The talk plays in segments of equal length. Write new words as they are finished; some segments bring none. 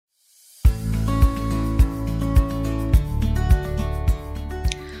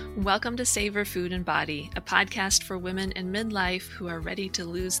Welcome to Savor Food and Body, a podcast for women in midlife who are ready to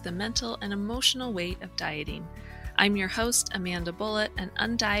lose the mental and emotional weight of dieting. I'm your host, Amanda Bullitt, an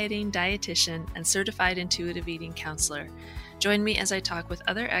undieting dietitian and certified intuitive eating counselor. Join me as I talk with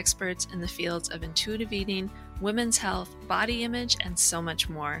other experts in the fields of intuitive eating, women's health, body image, and so much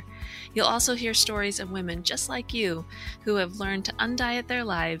more. You'll also hear stories of women just like you who have learned to undiet their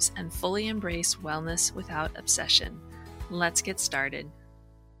lives and fully embrace wellness without obsession. Let's get started.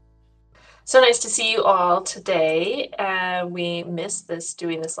 So nice to see you all today. We missed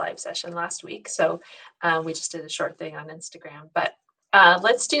doing this live session last week, so we just did a short thing on Instagram. But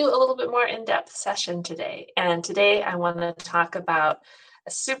let's do a little bit more in-depth session today. And today I want to talk about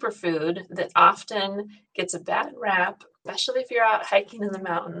a superfood that often gets a bad rap, especially if you're out hiking in the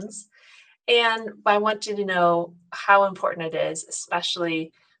mountains. And I want you to know how important it is,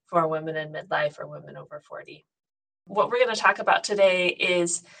 especially for women in midlife or women over 40. What we're going to talk about today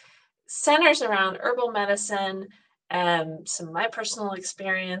is centers around herbal medicine, some of my personal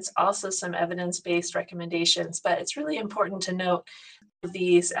experience, also some evidence-based recommendations, but it's really important to note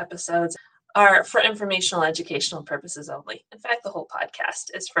these episodes are for informational, educational purposes only. In fact, the whole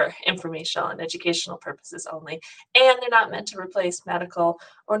podcast is for informational and educational purposes only, and they're not meant to replace medical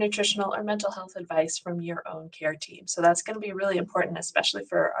or nutritional or mental health advice from your own care team. So that's going to be really important, especially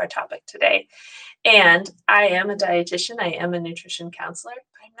for our topic today. And I am a dietitian, I am a nutrition counselor,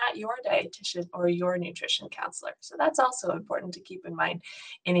 but I'm not your dietitian or your nutrition counselor. So that's also important to keep in mind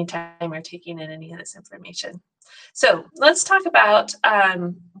anytime you're taking in any of this information. So let's talk about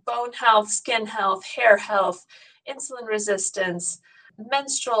bone health, skin health, hair health, insulin resistance,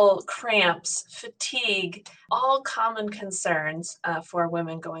 menstrual cramps, fatigue, all common concerns for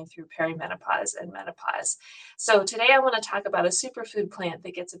women going through perimenopause and menopause. So today I want to talk about a superfood plant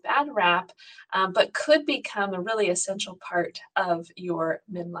that gets a bad rap, but could become a really essential part of your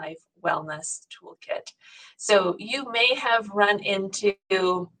midlife wellness toolkit. So you may have run into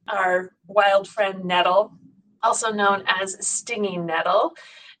our wild friend nettle, also known as stinging nettle.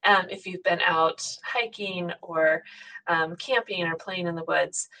 If you've been out hiking or camping or playing in the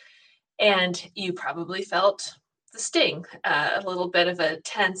woods, and you probably felt the sting, a little bit of a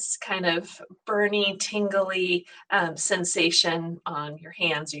tense kind of burny, tingly sensation on your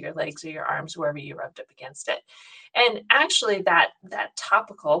hands or your legs or your arms, wherever you rubbed up against it. And actually that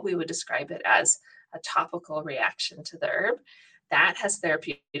topical, we would describe it as a topical reaction to the herb. That has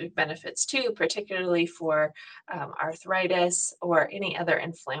therapeutic benefits too, particularly for arthritis or any other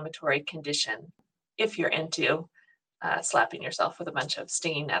inflammatory condition, if you're into slapping yourself with a bunch of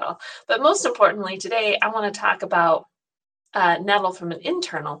stinging nettle. But most importantly, today I want to talk about nettle from an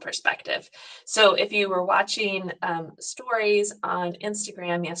internal perspective. So if you were watching stories on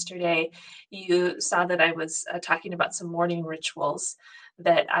Instagram yesterday, you saw that I was talking about some morning rituals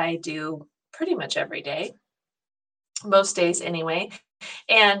that I do pretty much every day. Most days anyway.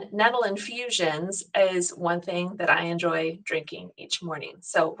 And nettle infusions is one thing that I enjoy drinking each morning.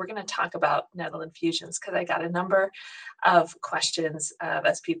 So we're going to talk about nettle infusions because I got a number of questions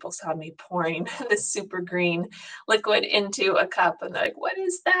as people saw me pouring this super green liquid into a cup. And they're like, what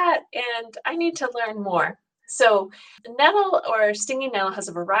is that? And I need to learn more. So nettle or stinging nettle has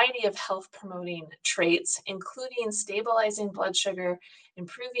a variety of health promoting traits, including stabilizing blood sugar,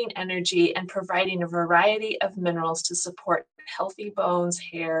 improving energy, and providing a variety of minerals to support healthy bones,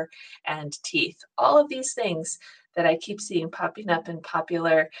 hair, and teeth. All of these things that I keep seeing popping up in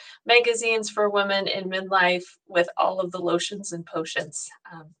popular magazines for women in midlife with all of the lotions and potions.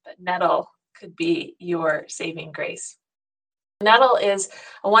 But nettle could be your saving grace. Nettle is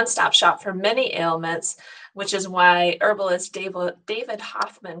a one-stop shop for many ailments, which is why herbalist David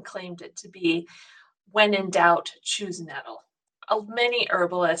Hoffman claimed it to be, when in doubt, choose nettle. Many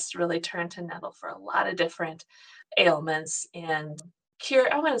herbalists really turn to nettle for a lot of different ailments and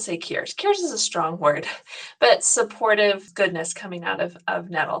I want to say cures. Cures is a strong word, but supportive goodness coming out of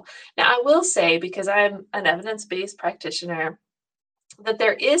nettle. Now, I will say, because I'm an evidence-based practitioner, that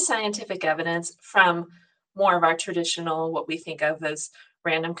there is scientific evidence from more of our traditional, what we think of as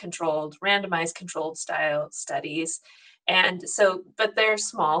randomized controlled style studies. And so, but they're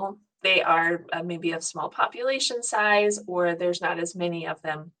small. They are maybe of small population size, or there's not as many of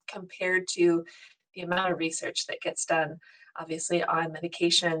them compared to the amount of research that gets done, obviously, on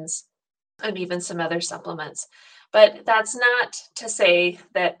medications and even some other supplements. But that's not to say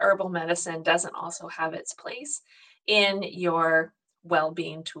that herbal medicine doesn't also have its place in your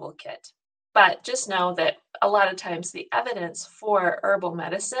well-being toolkit. But just know that a lot of times the evidence for herbal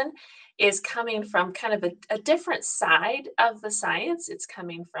medicine is coming from kind of a different side of the science. It's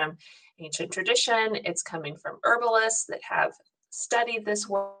coming from ancient tradition. It's coming from herbalists that have studied this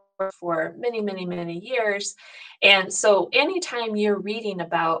work for many, many, many years. And so anytime you're reading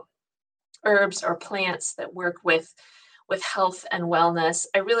about herbs or plants that work with health and wellness,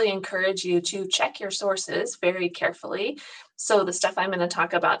 I really encourage you to check your sources very carefully. So the stuff I'm going to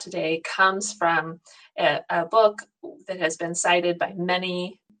talk about today comes from a book that has been cited by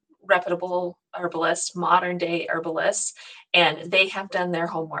many reputable herbalists, modern day herbalists, and they have done their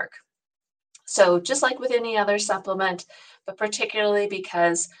homework. So just like with any other supplement, but particularly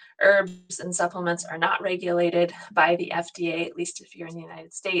because herbs and supplements are not regulated by the FDA, at least if you're in the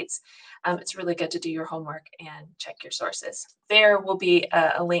United States, it's really good to do your homework and check your sources. There will be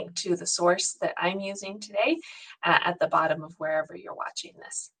a link to the source that I'm using today at the bottom of wherever you're watching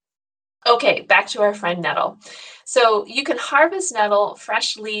this. Okay, back to our friend nettle. So you can harvest nettle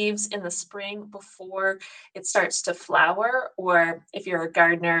fresh leaves in the spring before it starts to flower, or if you're a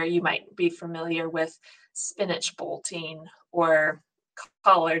gardener, you might be familiar with spinach bolting or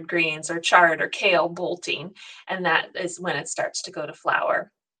collard greens or chard or kale bolting, and that is when it starts to go to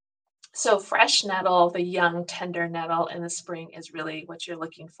flower. So fresh nettle, the young tender nettle in the spring is really what you're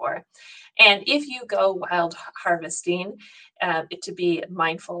looking for. And if you go wild harvesting, to be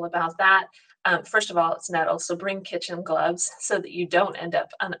mindful about that. First of all, it's nettle, so bring kitchen gloves so that you don't end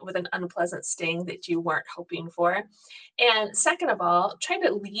up with an unpleasant sting that you weren't hoping for. And second of all, try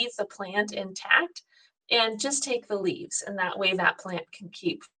to leave the plant intact and just take the leaves. And that way that plant can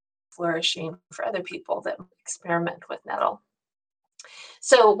keep flourishing for other people that experiment with nettle.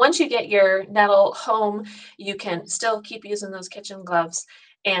 So once you get your nettle home, you can still keep using those kitchen gloves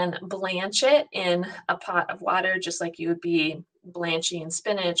and blanch it in a pot of water, just like you would be blanching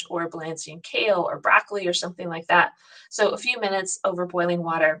spinach or blanching kale or broccoli or something like that. So a few minutes over boiling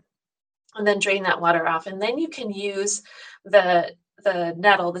water, and then drain that water off. And then you can use the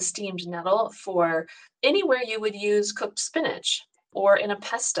nettle, the steamed nettle, for anywhere you would use cooked spinach, or in a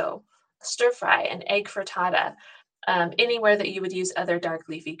pesto, stir fry, an egg frittata, anywhere that you would use other dark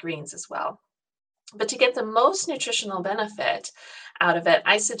leafy greens as well. But to get the most nutritional benefit out of it,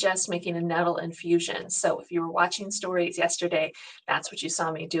 I suggest making a nettle infusion. So if you were watching stories yesterday, that's what you saw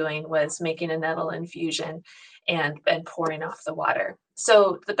me doing, was making a nettle infusion and pouring off the water.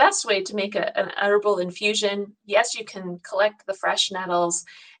 So the best way to make an herbal infusion, yes, you can collect the fresh nettles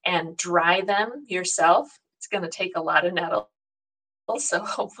and dry them yourself. It's going to take a lot of nettles, so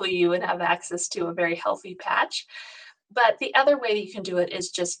hopefully you would have access to a very healthy patch. But the other way that you can do it is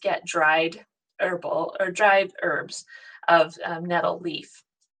just get dried herbal or dried herbs of nettle leaf.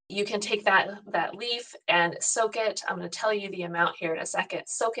 You can take that leaf and soak it. I'm going to tell you the amount here in a second.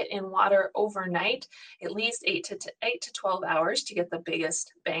 Soak it in water overnight, at least 8 to 12 hours to get the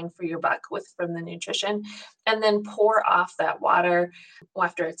biggest bang for your buck from the nutrition, and then pour off that water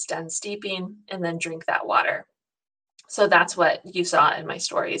after it's done steeping, and then drink that water. So that's what you saw in my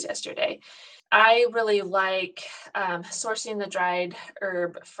stories yesterday. I really like sourcing the dried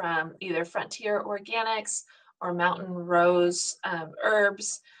herb from either Frontier Organics or Mountain Rose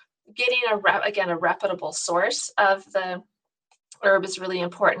Herbs. Getting a reputable source of the herb is really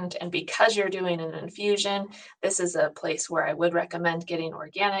important. And because you're doing an infusion, this is a place where I would recommend getting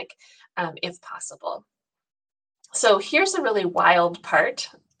organic if possible. So here's a really wild part,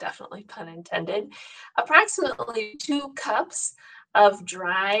 definitely pun intended. Approximately 2 cups of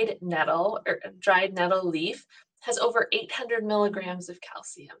dried nettle leaf has over 800 milligrams of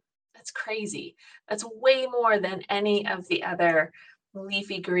calcium. That's crazy. That's way more than any of the other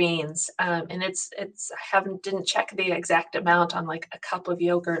leafy greens. And didn't check the exact amount on like a cup of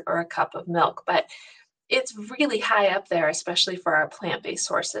yogurt or a cup of milk, but it's really high up there, especially for our plant-based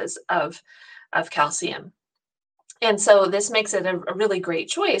sources of calcium. And so this makes it a really great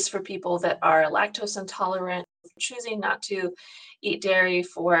choice for people that are lactose intolerant, choosing not to eat dairy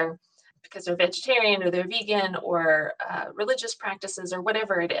because they're vegetarian or they're vegan or religious practices or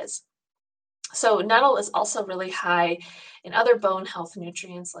whatever it is. So nettle is also really high in other bone health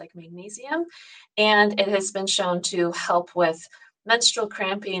nutrients like magnesium, and it has been shown to help with menstrual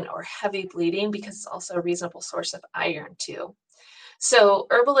cramping or heavy bleeding because it's also a reasonable source of iron too. So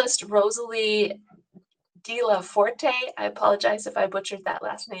herbalist Rosalie De La Forte, I apologize if I butchered that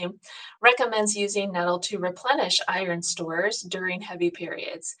last name, recommends using nettle to replenish iron stores during heavy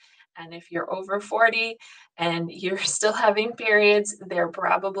periods. And if you're over 40 and you're still having periods, they're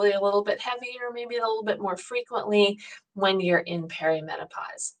probably a little bit heavier, maybe a little bit more frequently when you're in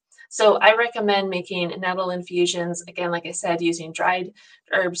perimenopause. So I recommend making nettle infusions, again, like I said, using dried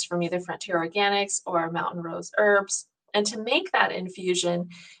herbs from either Frontier Organics or Mountain Rose Herbs. And to make that infusion,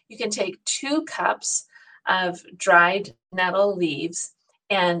 you can take 2 cups of dried nettle leaves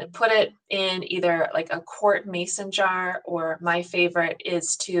and put it in either like a quart mason jar, or my favorite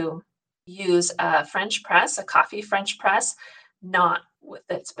is to use a French press, a coffee French press, not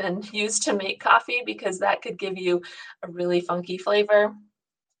that's been used to make coffee, because that could give you a really funky flavor.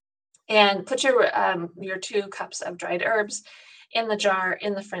 And put your 2 cups of dried herbs in the jar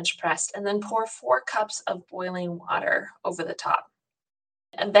in the French press, and then pour 4 cups of boiling water over the top.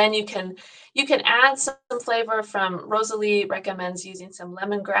 And then you can add some flavor. From Rosalie recommends using some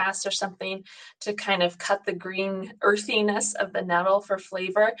lemongrass or something to kind of cut the green earthiness of the nettle for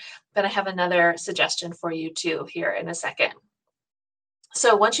flavor. But I have another suggestion for you too here in a second.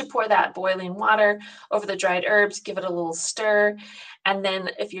 So once you pour that boiling water over the dried herbs, give it a little stir. And then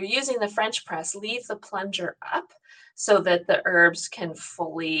if you're using the French press, leave the plunger up so that the herbs can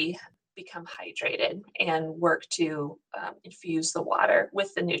fully become hydrated and work to infuse the water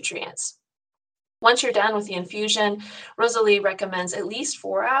with the nutrients. Once you're done with the infusion, Rosalie recommends at least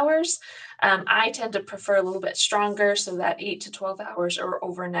 4 hours. I tend to prefer a little bit stronger, so that 8 to 12 hours or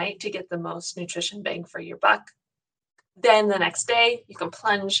overnight to get the most nutrition bang for your buck. Then the next day, you can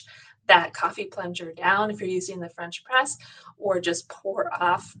plunge that coffee plunger down if you're using the French press, or just pour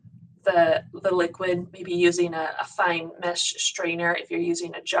off the liquid, maybe using a fine mesh strainer. If you're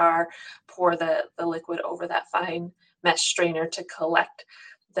using a jar, pour the liquid over that fine mesh strainer to collect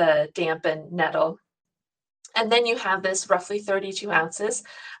the dampened nettle. And then you have this roughly 32 ounces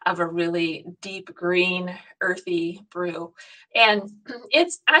of a really deep green, earthy brew. And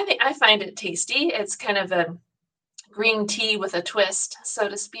I find it tasty. It's kind of a green tea with a twist, so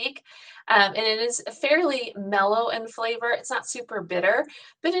to speak. And it is fairly mellow in flavor. It's not super bitter,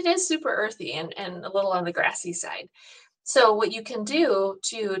 but it is super earthy and a little on the grassy side. So what you can do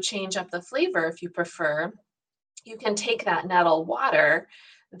to change up the flavor, if you prefer, you can take that nettle water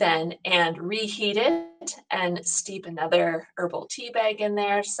then and reheat it and steep another herbal tea bag in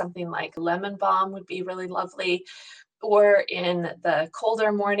there. Something like lemon balm would be really lovely. Or in the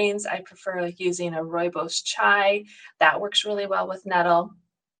colder mornings, I prefer like using a rooibos chai. That works really well with nettle.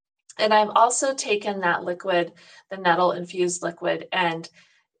 And I've also taken that liquid, the nettle infused liquid, and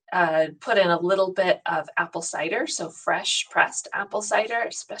put in a little bit of apple cider, so fresh pressed apple cider,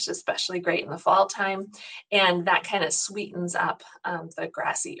 especially great in the fall time. And that kind of sweetens up the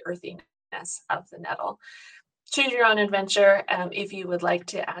grassy earthiness of the nettle. Choose your own adventure. If you would like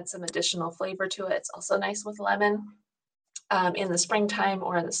to add some additional flavor to it, it's also nice with lemon. In the springtime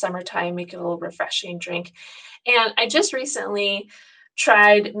or in the summertime, make it a little refreshing drink. And I just recently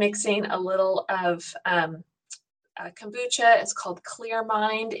tried mixing a little of kombucha. It's called Clear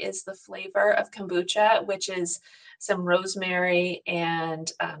Mind is the flavor of kombucha, which is some rosemary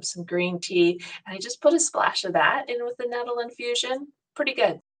and some green tea. And I just put a splash of that in with the nettle infusion. Pretty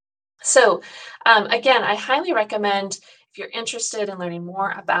good. So again, I highly recommend, if you're interested in learning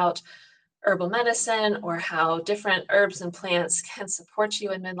more about herbal medicine or how different herbs and plants can support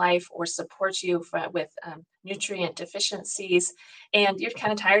you in midlife or support you with nutrient deficiencies, and you're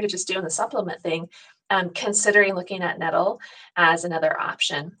kind of tired of just doing the supplement thing, considering looking at nettle as another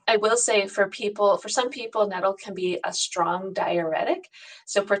option. I will say for some people, nettle can be a strong diuretic.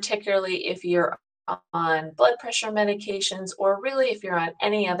 So particularly if you're on blood pressure medications, or really if you're on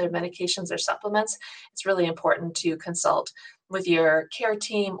any other medications or supplements, it's really important to consult with your care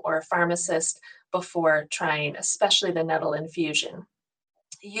team or a pharmacist before trying, especially the nettle infusion.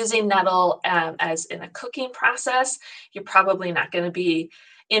 Using nettle as in a cooking process, you're probably not going to be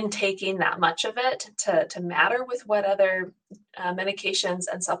intaking that much of it to matter with what other medications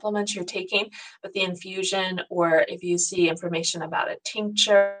and supplements you're taking. But the infusion, or if you see information about a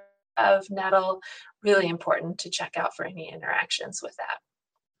tincture of nettle, really important to check out for any interactions with that.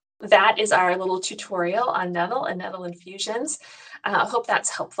 That is our little tutorial on nettle and nettle infusions. I hope that's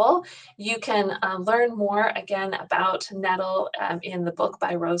helpful. You can learn more again about nettle in the book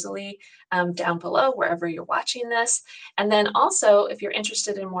by Rosalie down below, wherever you're watching this. And then also, if you're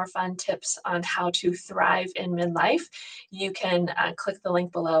interested in more fun tips on how to thrive in midlife, you can click the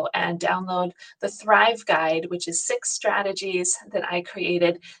link below and download the Thrive Guide, which is 6 strategies that I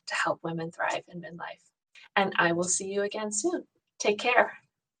created to help women thrive in midlife. And I will see you again soon. Take care.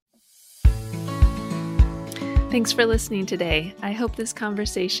 Thanks for listening today. I hope this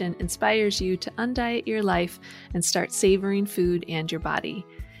conversation inspires you to undiet your life and start savoring food and your body.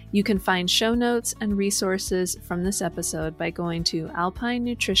 You can find show notes and resources from this episode by going to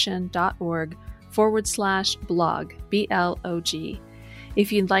alpinenutrition.org/blog, BLOG.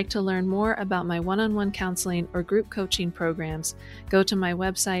 If you'd like to learn more about my one-on-one counseling or group coaching programs, go to my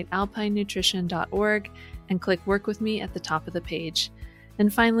website, alpinenutrition.org, and click Work With Me at the top of the page.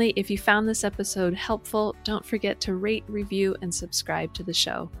 And finally, if you found this episode helpful, don't forget to rate, review, and subscribe to the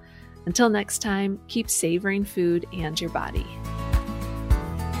show. Until next time, keep savoring food and your body.